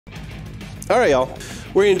All right, y'all.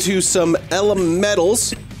 We're into some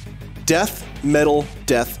EleMetals Death Metal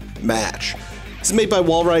Death Match. This is made by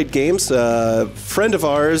Wallride Games. Friend of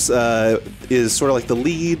ours is sort of like the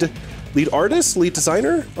lead artist, lead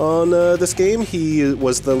designer on this game. He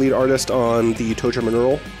was the lead artist on the Toe Drum and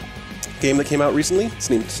Earl game that came out recently. His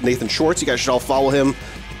name's Nathan Schwartz. You guys should all follow him.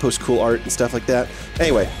 Post cool art and stuff like that.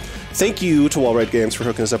 Anyway, thank you to Wallride Games for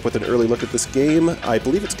hooking us up with an early look at this game. I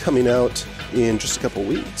believe it's coming out in just a couple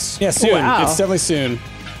weeks. Yeah, soon. Wow. It's definitely soon.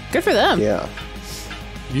 Good for them. Yeah.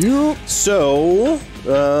 You. So,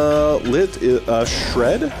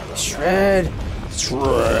 Shred? Shred. All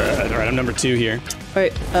right, I'm number 2 here.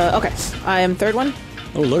 Wait, okay. I am third one.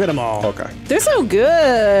 Oh, look at them all. Okay. They're so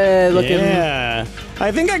good looking. Yeah.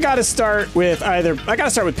 I think I gotta start with I gotta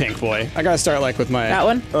start with Pink Boy. I gotta start like with my That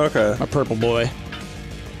one? Okay. my Purple Boy.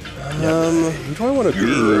 Who do I want to be?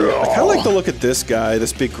 I kind of like the look at this guy,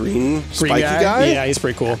 this big green spiky guy. Yeah, he's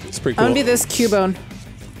pretty cool. It's pretty cool. I'm gonna be this Cubone.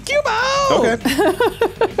 Cubo! Okay.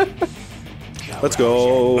 Let's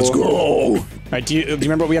go. Let's go. All right, do you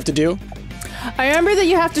remember what we have to do? I remember that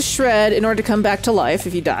you have to shred in order to come back to life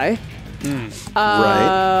if you die.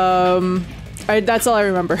 Right. That's all I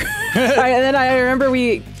remember. And then I remember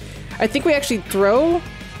I think we actually throw.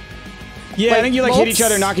 Yeah, like, I think you like hit each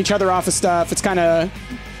other, knock each other off of stuff. It's kind of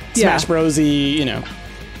Smash Bros-y, you know.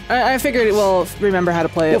 I figured we'll remember how to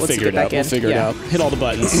play it. We'll figure it out. We'll figure it out. Hit all the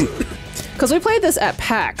buttons. Because we played this at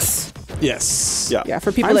PAX. Yes. Yeah. Yeah,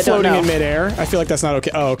 for people I'm that don't know. floating in midair. I feel like that's not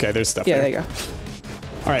okay. Oh, okay. There's stuff Yeah, there. there you go.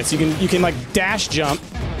 All right, so you can like dash jump.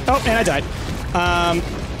 Oh, and I died.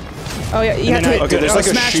 Oh yeah, you have to. Okay, there's like a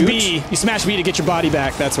smash shoot. B. You smash B to get your body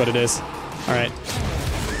back. That's what it is. All right.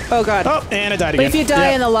 Oh god. Oh, and I died But again. if you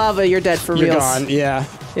die in the lava, you're dead for real. You're gone. Yeah.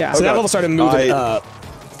 Yeah. So that level started moving up.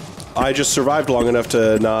 I just survived long enough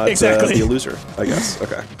to not be a loser, I guess.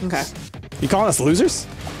 Okay. Okay. You calling us losers?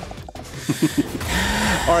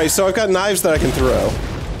 All right, so I've got knives that I can throw.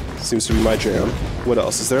 Seems to be my jam. What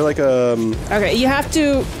else? Is there like a... Okay, you have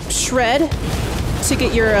to shred to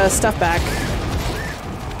get your stuff back.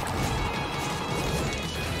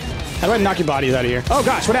 How do I knock your bodies out of here? Oh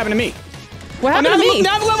gosh, what happened to me? What happened to me?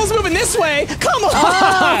 Now the level's moving this way. Come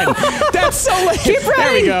on! That's so late. Keep running.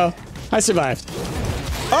 There we go. I survived.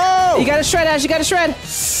 Oh! You gotta shred, Ash. You gotta shred.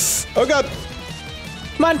 Oh god.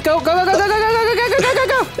 Come on, go, go, go, go, go, go, go, go, go, go, go,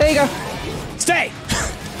 go. There you go. Stay.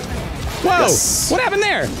 Whoa! Yes. What happened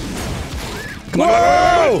there? Come on,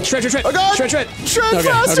 Whoa! shred, shred, shred. Oh god! Shred, shred. Shred Okay,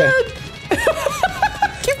 faster! okay.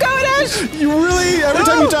 Keep going, Ash. You really... Every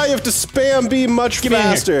time you die, you have to spam B much me in here.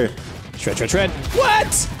 faster. Shred, shred, shred.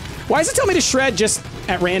 What? Why does it tell me to shred just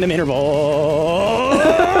at random intervals?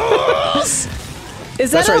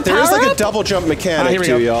 Is that That's right, there is like a power-up? double jump mechanic here we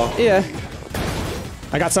too, go. y'all. Yeah.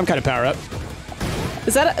 I got some kind of power up.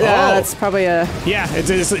 Is that? That's probably a. Yeah, it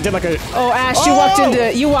did like a. Oh, Ash,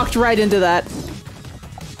 you walked right into that.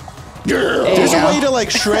 There's a way to like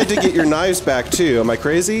shred to get your knives back too. Am I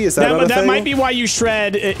crazy? Is that not a That thing? might be why you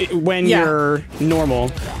shred when you're normal.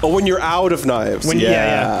 Oh, when you're out of knives.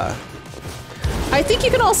 Yeah. I think you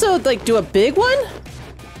can also like do a big one.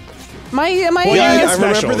 Well, I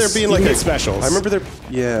remember there being like specials. I remember there.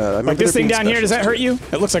 Yeah. I remember Like this there thing being down here. Does that hurt you?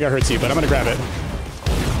 It looks like it hurts you, but I'm gonna grab it.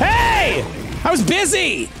 Hey! I was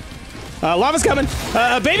busy. Lava's coming.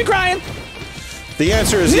 Baby crying. The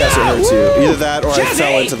answer is yes, it hurts you. Either that or I Jazzy!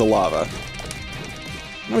 fell into the lava.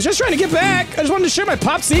 I was just trying to get back. I just wanted to share my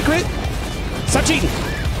pop secret. Stop cheating.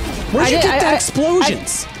 Where'd you get that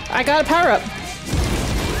explosions? I got a power up.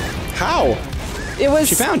 How? It was.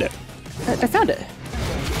 She found it. I found it.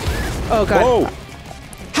 Oh god. Whoa.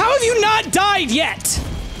 How have you not died yet?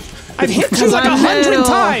 I've hit you Because like I'm 100 metal.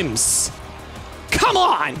 times. Come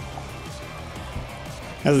on.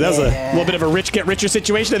 That was a little bit of a rich get richer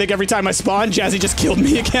situation. I think every time I spawned, Jazzy just killed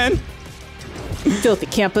me again. Filthy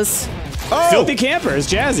campus. Oh. Filthy campers,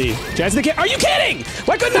 Jazzy. Jazzy the Are you kidding?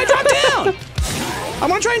 Why couldn't I drop down? I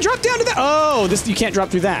want to try and drop down to that. Oh, you can't drop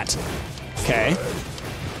through that. Okay.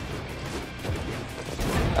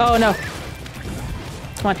 Oh no.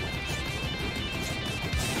 Come on.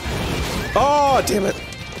 Oh, damn it.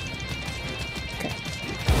 Okay.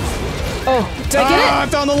 Oh, did I get it? I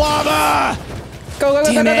found the lava. Go, go,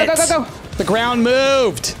 go, go, Damn go, go, it. go, go, go. The ground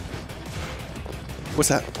moved. What's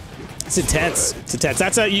that? It's intense. It's intense.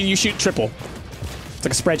 That's a you shoot triple. It's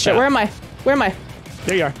like a spread shot. Wait, where am I? Where am I?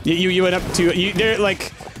 There you are. You went up to there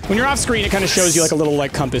like when you're off screen. It kind of shows you like a little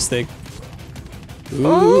like compass thing.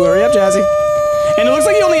 Ooh, hurry up, Jazzy. And it looks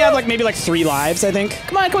like you only have like maybe like 3 lives, I think.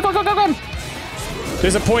 Come on, go, go, go, go, go.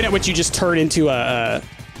 There's a point at which you just turn into a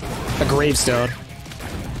gravestone.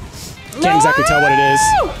 Can't exactly tell what it is.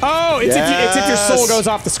 Oh, it's if your soul goes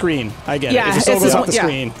off the screen. I get it. If your soul goes off the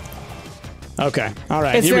screen. Okay. All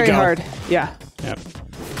right. It's here very we go. hard. Yeah. Yep.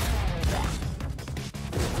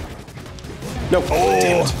 No. Oh,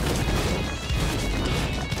 damn it.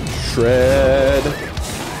 Shred.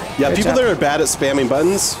 Yeah, Good people job. that are bad at spamming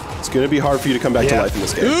buttons, it's going to be hard for you to come back to life in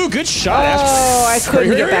this game. Ooh, good shot. Oh, I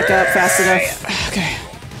couldn't get back up fast enough. Okay.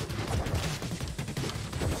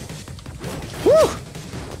 Woo!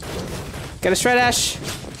 Got a shred ash.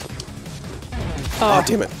 Oh,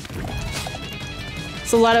 damn it.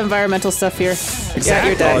 It's a lot of environmental stuff here. Exactly. Yeah,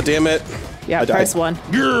 you're dead. Oh, damn it. Yeah, I died. press 1.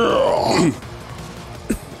 Girl.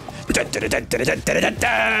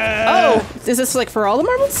 Oh, is this like for all the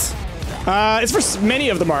marbles? It's for many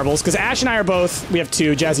of the marbles, because Ash and I are both. We have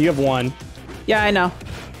 2. Jazzy, you have 1. Yeah, I know.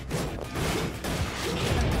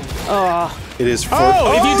 Oh, It is for...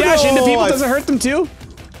 Oh, if you dash into people, I- does it hurt them too?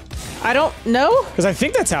 I don't know. Because I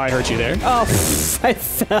think that's how I hurt you there. Oh, I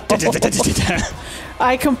fell.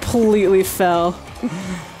 I completely fell. Oh,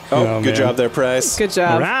 Oh, good man. job there, Price. Good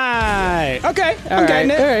job. Right. Okay. I'm right,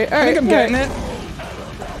 getting it. all right, all I think I'm right, getting it.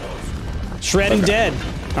 Shred and dead.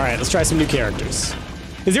 All right, let's try some new characters.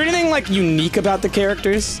 Is there anything like unique about the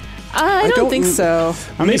characters? I don't think so.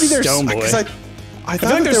 I'm Maybe maybe there's... Stone Boy. Because I thought like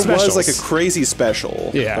that there's there was specials. like a crazy special.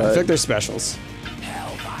 Yeah, I but- feel like there's specials.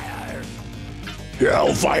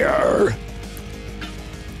 Hellfire.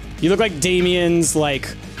 You look like Damien's like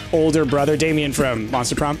older brother, Damien from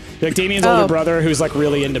Monster Prom. You're like Damien's older brother who's like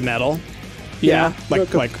really into metal. Yeah. Like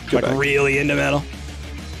Go like back. really into metal.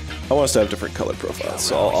 I want us to have different color profiles,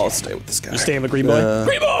 so I'll stay with this guy. You're staying with Green Boy?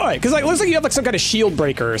 Green Boy! Because like it looks like you have like some kind of shield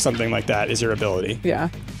breaker or something like that is your ability Yeah.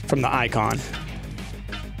 from the icon.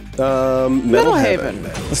 Metal Haven.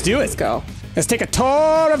 Let's do it. Let's go. Let's take a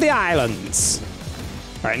tour of the islands.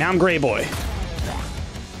 All right, now I'm Gray Boy.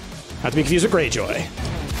 Not to be confused with Greyjoy.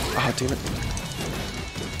 Oh, damn it.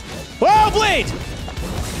 Whoa, Blade!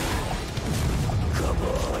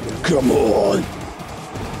 Come on.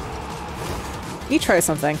 You try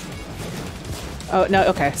something. Oh, no,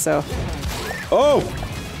 okay, so. Oh!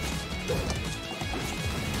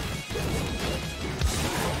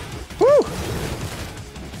 Woo!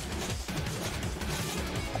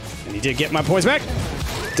 And you did get my points back.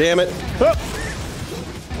 Damn it.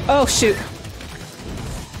 Oh. Oh, shoot.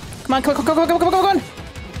 Come on, come on, come on, come on, come on, come on, come on.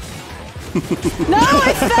 No,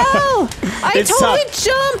 I fell! I It's totally tough.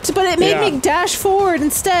 jumped, but it made Yeah. me dash forward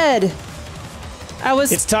instead. I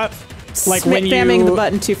was It's tough. Like when you spamming the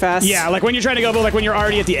button too fast. Yeah, like when you're trying to go, but like when you're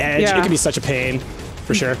already at the edge, Yeah. it can be such a pain,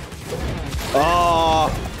 for sure. Oh!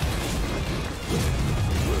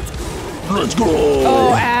 Let's go.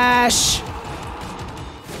 Oh, Ash.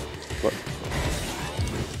 What?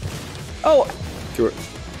 Oh,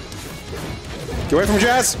 Get away from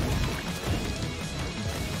Jazz!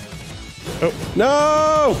 Oh.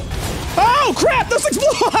 No! Oh crap! Those things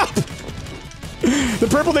blow up. The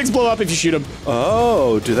purple things blow up if you shoot them.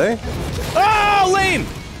 Oh, do they? Oh, lame!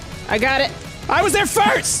 I got it. I was there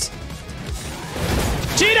first.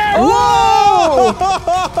 Cheater! Whoa! Come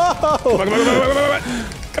on, come on, come on, come on, come on.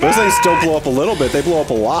 Come Those on. things don't blow up a little bit, they blow up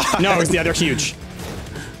a lot. No, yeah, they're huge.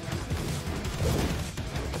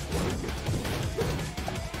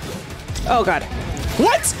 Oh, God.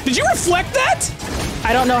 What? Did you reflect that?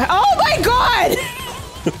 I don't know how. Oh, my God!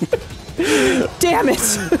 Damn it.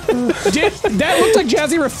 That looked like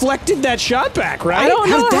Jazzy reflected that shot back, right? I don't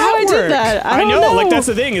know How'd how I did work? that. I don't know, know. like that's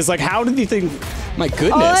the thing, is like how did you think, my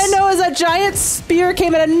goodness. All I know is a giant spear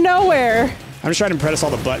came out of nowhere. I'm just trying to press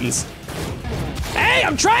all the buttons. Hey,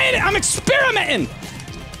 I'm trying it! I'm experimenting!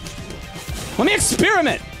 Let me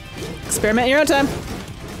experiment! Experiment in your own time.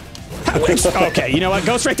 Okay, you know what?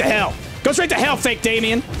 Go straight to hell. Go straight to hell, fake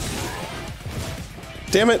Damien.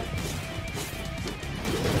 Damn it.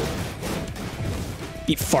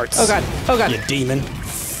 Eat farts. Oh, God. Oh, God. You demon.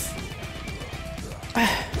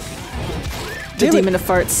 The demon of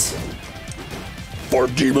farts.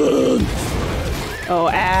 Fart demon. Oh,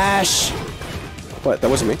 Ash. What? That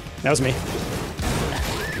wasn't me. That was me.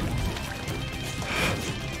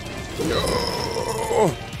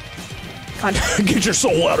 Come on. Get your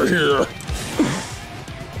soul out of here.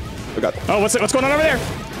 Oh, God. Oh, what's going on over there?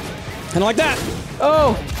 Kind of like that.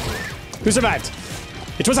 Oh. Who survived?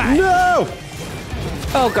 It was I. No!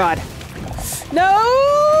 Oh, God.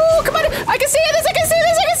 No! Come on! I can see this! I can see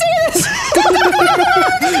this! I can see this! Go, go, go, go, go, go,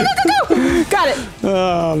 go, go, go! Got it!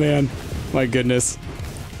 Oh, man. My goodness.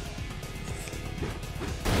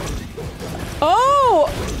 Oh!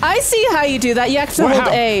 I see how you do that. You have to hold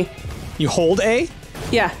Wow. A. You hold A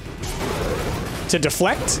Yeah. to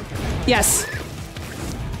deflect? Yes.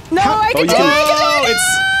 No, I can you do it! can- I can do it!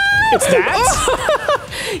 It's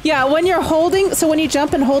that? Yeah, when you're holding, so when you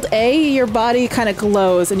jump and hold A, your body kind of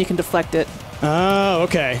glows and you can deflect it. Oh,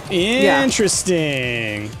 okay.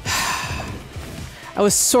 Interesting. I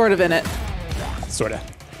was sort of in it. Sorta.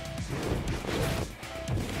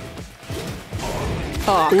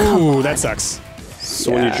 Oh, come Ooh, on. that sucks.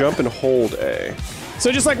 So when you jump and hold A.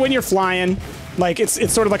 So just like when you're flying, like it's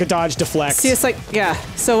sort of like a dodge deflect. See, it's like, yeah.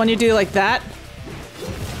 So when you do like that.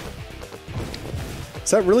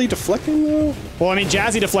 Is that really deflecting though? Well, I mean,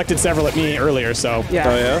 Jazzy deflected several at me earlier, so. Yeah.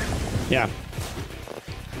 Oh yeah? Yeah.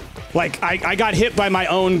 Like, I got hit by my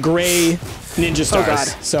own gray ninja stars. God.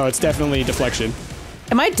 So it's definitely deflection.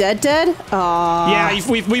 Am I dead? Yeah,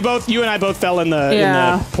 we both, you and I both fell in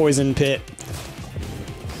the poison pit.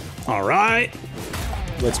 All right.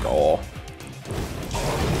 Let's go.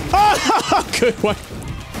 Oh, good one.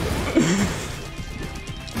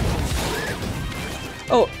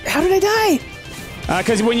 Oh, how did I die?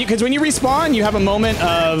 Because when you respawn, you have a moment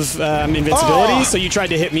of invincibility. So you tried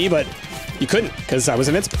to hit me, but you couldn't because I was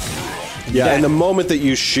invincible. Yeah, and the moment that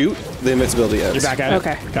you shoot, the invincibility ends. You're back at it.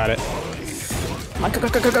 Okay. Got it. Come on, go, go,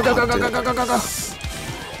 go, go, go, go, go, go, go, go, go.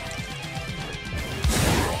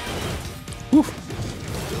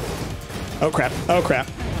 Oh crap! Oh crap!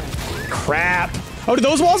 Crap! Oh, did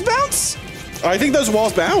those walls bounce? I think those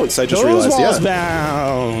walls bounce. I just Those realized. walls Yeah.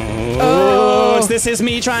 bounce. Oh. This is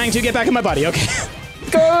me trying to get back in my body. Okay.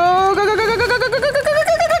 Go, go, go, go, go, go, go, go, go, go,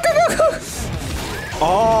 go, go, go, go.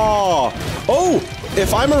 Oh. Oh.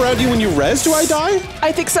 If I'm around you when you res, do I die?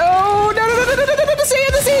 I think so. No, no, no, no, no, no, no, no, see.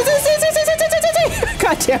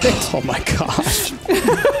 God damn it. Oh my gosh.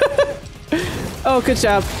 Oh, good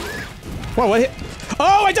job. Whoa, what hit?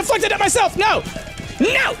 Oh, I deflected it myself. No. No.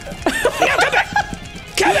 No, come back.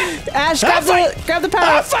 Come back. Ash, I'm grab the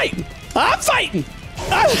power. I'm fighting. I'm fighting.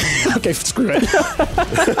 Okay, screw it.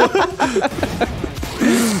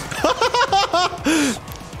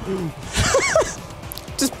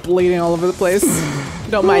 Just bleeding all over the place.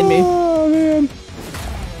 Don't mind me. Oh, man.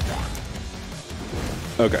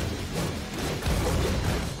 Okay.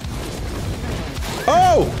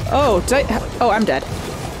 Oh! Oh, oh, I'm dead.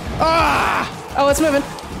 Ah! Oh, it's moving.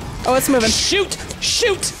 Oh, it's moving. Shoot!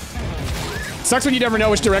 Shoot! Sucks when you never know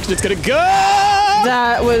which direction it's gonna go!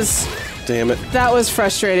 That was Damn it.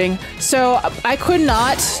 frustrating. So I could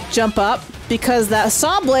not jump up because that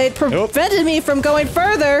saw blade prevented me from going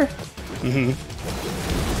further.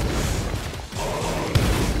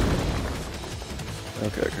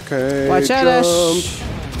 Okay, okay. Watch out, jump. Ash.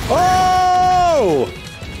 Oh!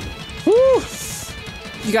 Woo!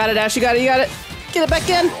 You got it, Ash. You got it. You got it. Get it back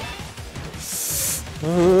in.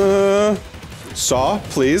 Saw,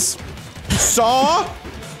 please. Saw!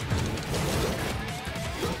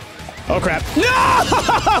 Oh crap. No!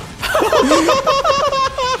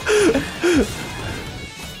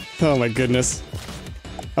 Oh my goodness.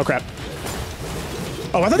 Oh crap.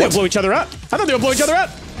 Oh, I thought they would blow each other up. I thought they would blow each other up.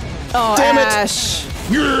 Oh, Damn it. Ash.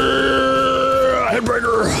 Yeah!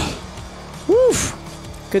 Headbreaker. Woof.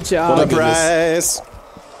 Good job. What a prize.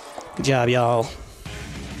 Good job, y'all.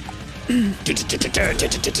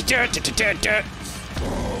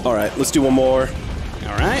 All right, let's do one more.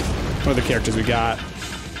 All right. What other characters we got?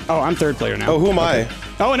 Oh, I'm third player now. Oh, who am I?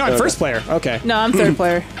 Oh, no, I'm first player. Okay. No, I'm third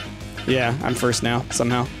player. Yeah, I'm first now,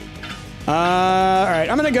 somehow. All right,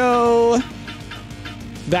 I'm gonna go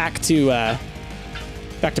back to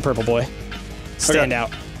Purple Boy. Stand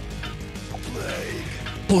out. Play.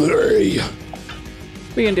 What are you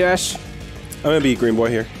gonna do, Ash? I'm gonna be Green Boy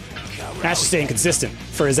here. Ash is staying consistent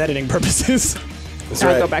for his editing purposes. That's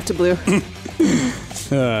I'll right. go back to blue.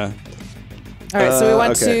 Have All right, so we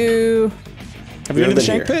went okay. to. we been to the been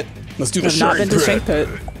Shank here. Pit? Let's do the I've not been to Shank Pit.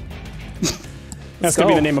 That's gonna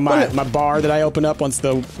be go. the name of my bar that I open up once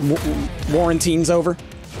the warrantine's over.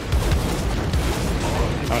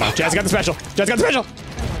 Oh no, Jazz got the special. Jazz got the special.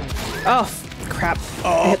 Oh, crap.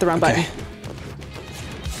 I hit the wrong button.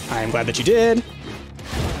 I am glad that you did.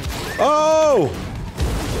 Oh!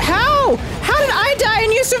 How? How did I die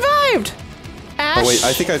and you survived? Ash. Oh wait,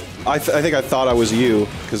 I think I thought I was you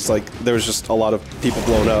because like there was just a lot of people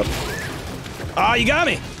blown up. Oh, you got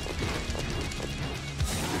me.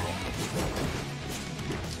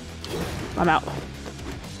 I'm out.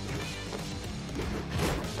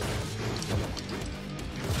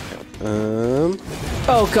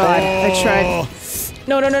 Oh god, I tried.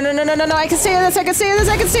 No, no, no, no, no, no, no, no, I can stay in this, I can stay in this,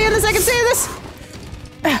 I can stay in this, I can stay in this!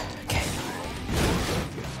 Okay.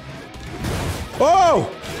 Oh!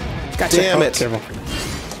 Gotcha. Damn it! Careful.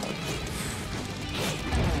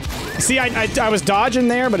 See, I was dodging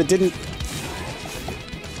there, but it didn't.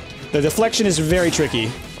 The deflection is very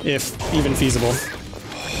tricky, if even feasible.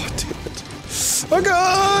 Oh, damn it. Oh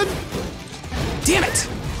god! Damn it!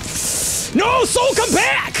 No, Soul, come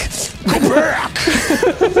back! Come back!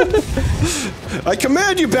 I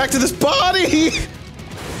command you back to this body!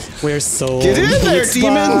 Where soul Get in there, meets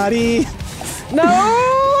demon! body. No,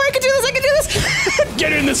 I can do this. I can do this.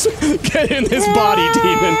 Get in this body,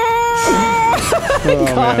 demon. Oh,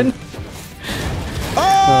 God. man.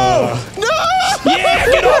 Oh! No! Yeah,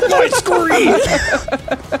 get off my screen!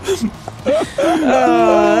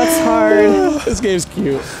 That's hard. This game's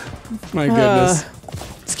cute. My goodness.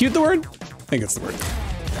 Is cute the word? I think it's the word.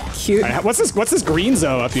 Cute. All right, what's this green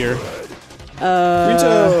zone up here?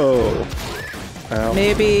 Rito! Ow.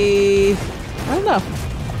 Maybe. I don't know.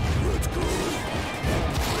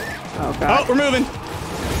 Oh God. Oh, we're moving.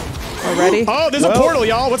 Already? Oh, there's a portal,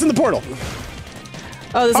 y'all. What's in the portal?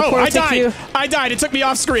 Oh, there's a portal I to take died. you. I died. It took me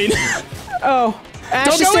off screen. Oh, Ash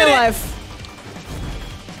Don't is go still in it. alive.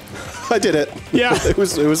 I did it. Yeah. it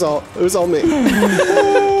was all me.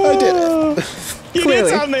 I did it. You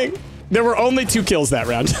Clearly. did something. There were only 2 kills that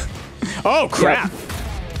round. Oh, crap.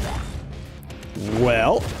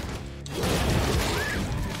 Well.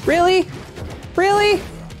 Really? Really?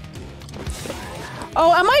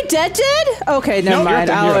 Oh, am I dead? Okay, never No, you're mind.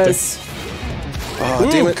 up there, I you're up was. Oh,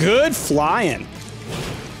 Ooh, damn it. good flying.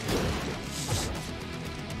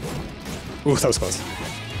 Ooh, that was close.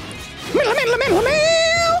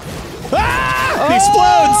 Ah! It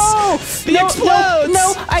explodes! It explodes!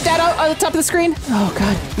 No, I died on the top of the screen. Oh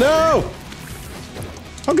God. No!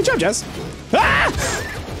 Oh, good job, Jess. Ah!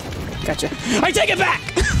 Gotcha. I take it back!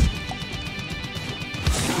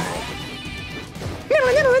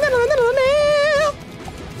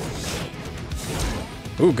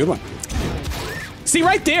 Ooh, good one. See,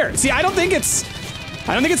 right there. See, I don't think it's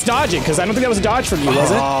dodging, because I don't think that was a dodge from you,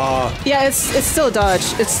 was it? Yeah, it's still a dodge.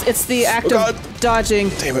 It's the act God. of dodging.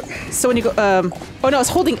 Damn it. So when you go, oh no, it's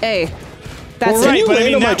holding A. That's Well, it. Can Right, you but I land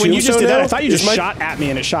mean, on my when you just tombstone did that, now? I thought you just Is my- shot at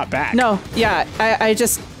me and it shot back. No, yeah, I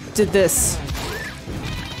just did this.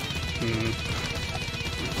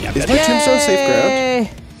 Yeah, Is my tombstone safe ground?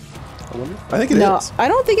 Yay! I think it is. No, I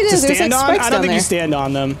don't think it to is. There's stand like on? spikes I down don't think there. you stand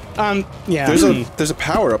on them. Yeah. There's a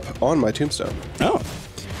power up on my tombstone. Oh.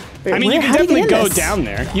 Wait, I mean, where- you can how do definitely get in go this? down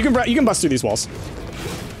there. You can bust through these walls.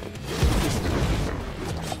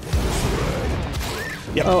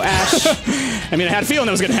 Yep. Oh, Ash. I mean, I had a feeling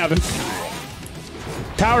that was gonna happen.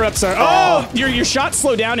 Power-ups are. Oh, your shots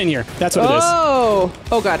slow down in here. That's what it is. Oh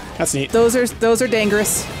God. That's neat. Those are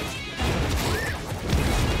dangerous.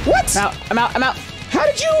 What? I'm out. How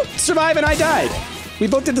did you survive and I died? We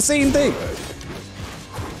both did the same thing.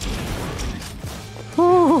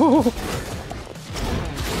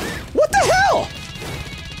 What the hell?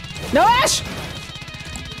 No, Ash!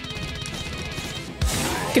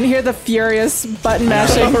 Can you hear the furious button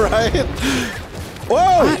mashing? All right.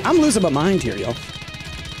 Whoa! I'm losing my mind here, yo.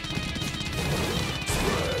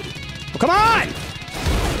 Oh, come on!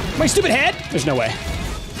 My stupid head? There's no way.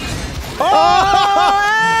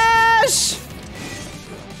 Ash!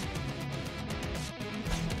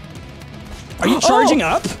 Are you charging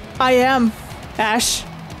up? I am. Ash.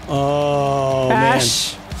 Oh,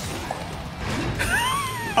 Ash. man.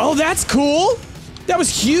 Oh, that's cool. That was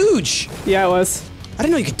huge. Yeah, it was. I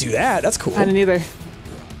didn't know you could do that. That's cool. I didn't either.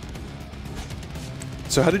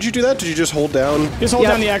 So how did you do that? Did you just hold down? Just hold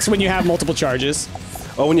Yep. down the X when you have multiple charges.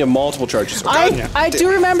 Oh, when you have multiple charges. Okay. I do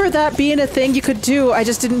remember that being a thing you could do. I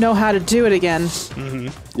just didn't know how to do it again.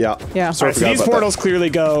 Yeah. Yeah. Sorry, Alright, so I forgot these about portals clearly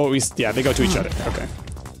go. Yeah, they go to each other. Okay. that.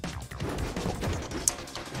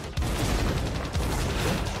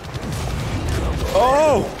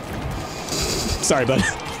 Oh! Sorry, bud.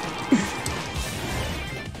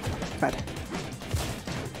 Bad.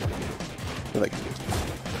 Like,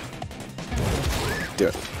 do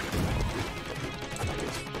it.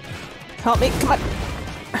 Help me, come on.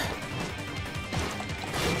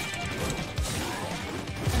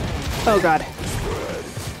 Oh God.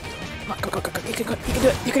 Come on, go. You can do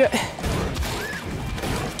it. You can do it.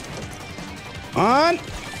 On.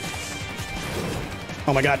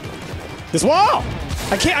 Oh my god. This wall!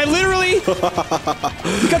 I can't, I literally,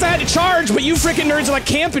 because I had to charge, but you freaking nerds are like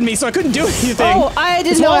camping me, so I couldn't do anything. Oh, I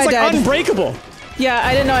This didn't know wall's I like died. unbreakable. Yeah,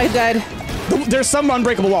 I didn't know I died. There's some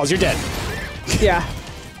unbreakable walls, you're dead. Yeah.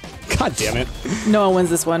 God damn it. No one wins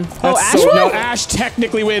this one. Oh, That's Ash so- won? No, Ash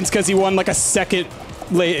technically wins because he won like a second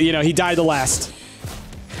late, you know, he died the last.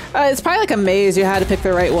 It's probably like a maze. You had to pick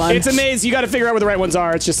the right one. It's a maze, you gotta figure out where the right ones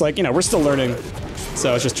are. It's just like, you know, we're still learning.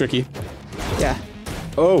 So it's just tricky. Yeah.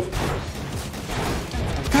 Oh.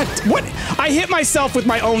 God, what? I hit myself with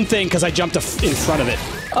my own thing because I jumped in front of it.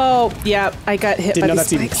 Oh, yeah. I got hit Didn't by know these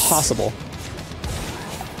that's even spikes. possible.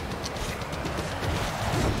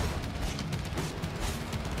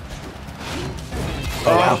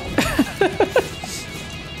 Oh, wow.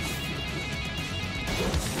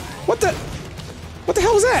 What the? What the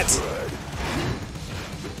hell was that?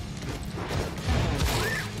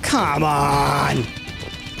 Come on.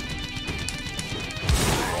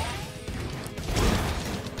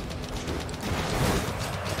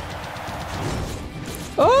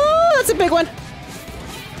 Oh, that's a big one.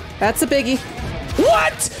 That's a biggie.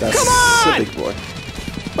 What? That's Come on! a big boy.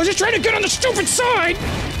 I was just trying to get on the stupid side.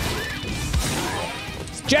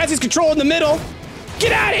 Jazzy's control in the middle.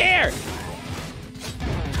 Get out of here!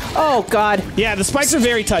 Oh, God. Yeah, the spikes are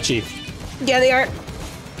very touchy. Yeah, they are.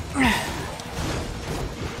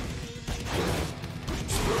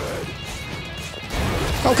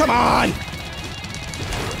 Oh, come on!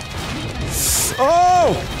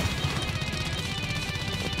 Oh!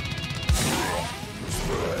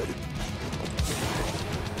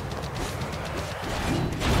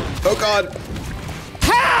 Oh God!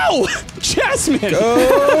 How? Jasmine!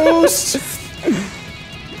 Ghost!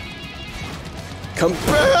 Come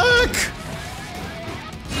back!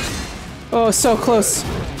 Oh, so close.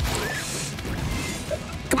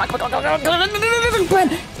 Come on, come on, come on, come on, come on, come on, come on.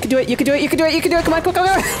 You can do it, you can do it, you can do it, you can do it. Come on, come on, come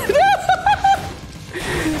on.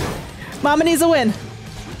 Mama needs a win.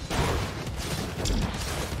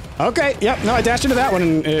 Okay, yep, no, I dashed into that one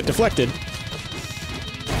and it deflected. I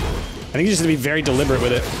think you just have to be very deliberate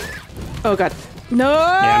with it. Oh, God. No!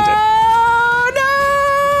 Yeah,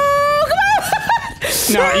 No! Come on!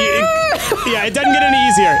 No, yeah, it doesn't get any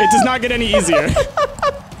easier. It does not get any easier.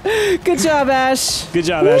 Good job, Ash. Good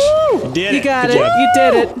job, Ash. You did it. You got Good it. job. You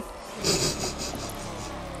did it.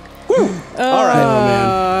 All right.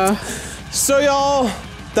 Oh, man. So y'all,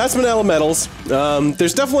 that's been EleMetals.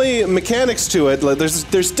 There's definitely mechanics to it. Like,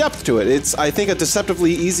 there's depth to it. It's, I think, a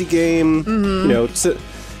deceptively easy game. You know, it's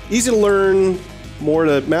easy to learn, more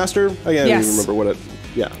to master. I can't even remember what it.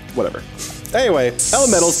 Yeah, whatever. Anyway,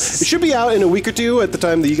 EleMetals. It should be out in a week or two at the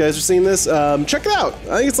time that you guys are seeing this. Check it out.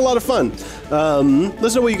 I think it's a lot of fun. Let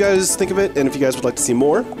us know what you guys think of it, and if you guys would like to see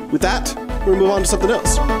more. With that, we're gonna move on to something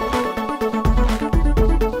else.